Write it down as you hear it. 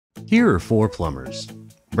Here are 4 plumbers: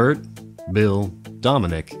 Bert, Bill,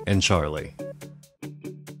 Dominic, and Charlie.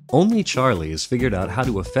 Only Charlie has figured out how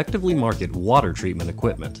to effectively market water treatment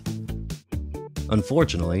equipment.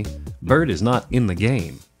 Unfortunately, Bert is not in the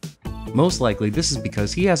game. Most likely this is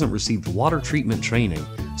because he hasn't received water treatment training,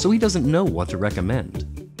 so he doesn't know what to recommend.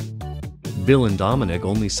 Bill and Dominic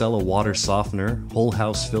only sell a water softener, whole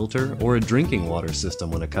house filter, or a drinking water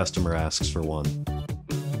system when a customer asks for one.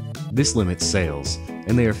 This limits sales,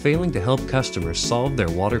 and they are failing to help customers solve their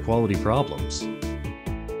water quality problems.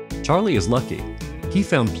 Charlie is lucky. He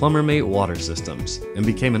found Plumbermate Water Systems and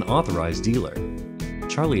became an authorized dealer.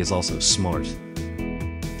 Charlie is also smart.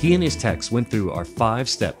 He and his techs went through our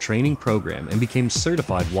 5-step training program and became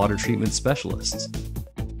certified water treatment specialists.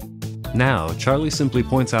 Now, Charlie simply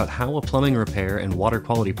points out how a plumbing repair and water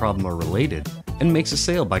quality problem are related and makes a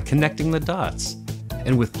sale by connecting the dots.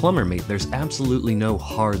 And with Plumbermate, there's absolutely no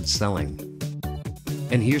hard selling.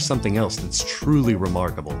 And here's something else that's truly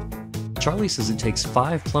remarkable. Charlie says it takes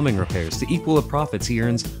 5 plumbing repairs to equal the profits he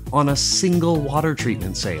earns on a single water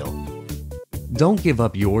treatment sale. Don't give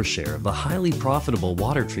up your share of the highly profitable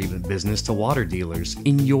water treatment business to water dealers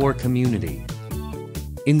in your community.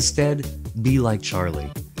 Instead, be like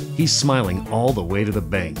Charlie. He's smiling all the way to the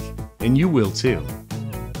bank, and you will too.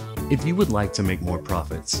 If you would like to make more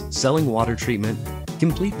profits selling water treatment,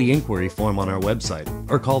 complete the inquiry form on our website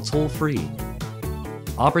or call toll-free.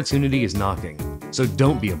 Opportunity is knocking, so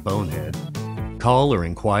don't be a bonehead. Call or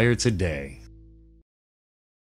inquire today.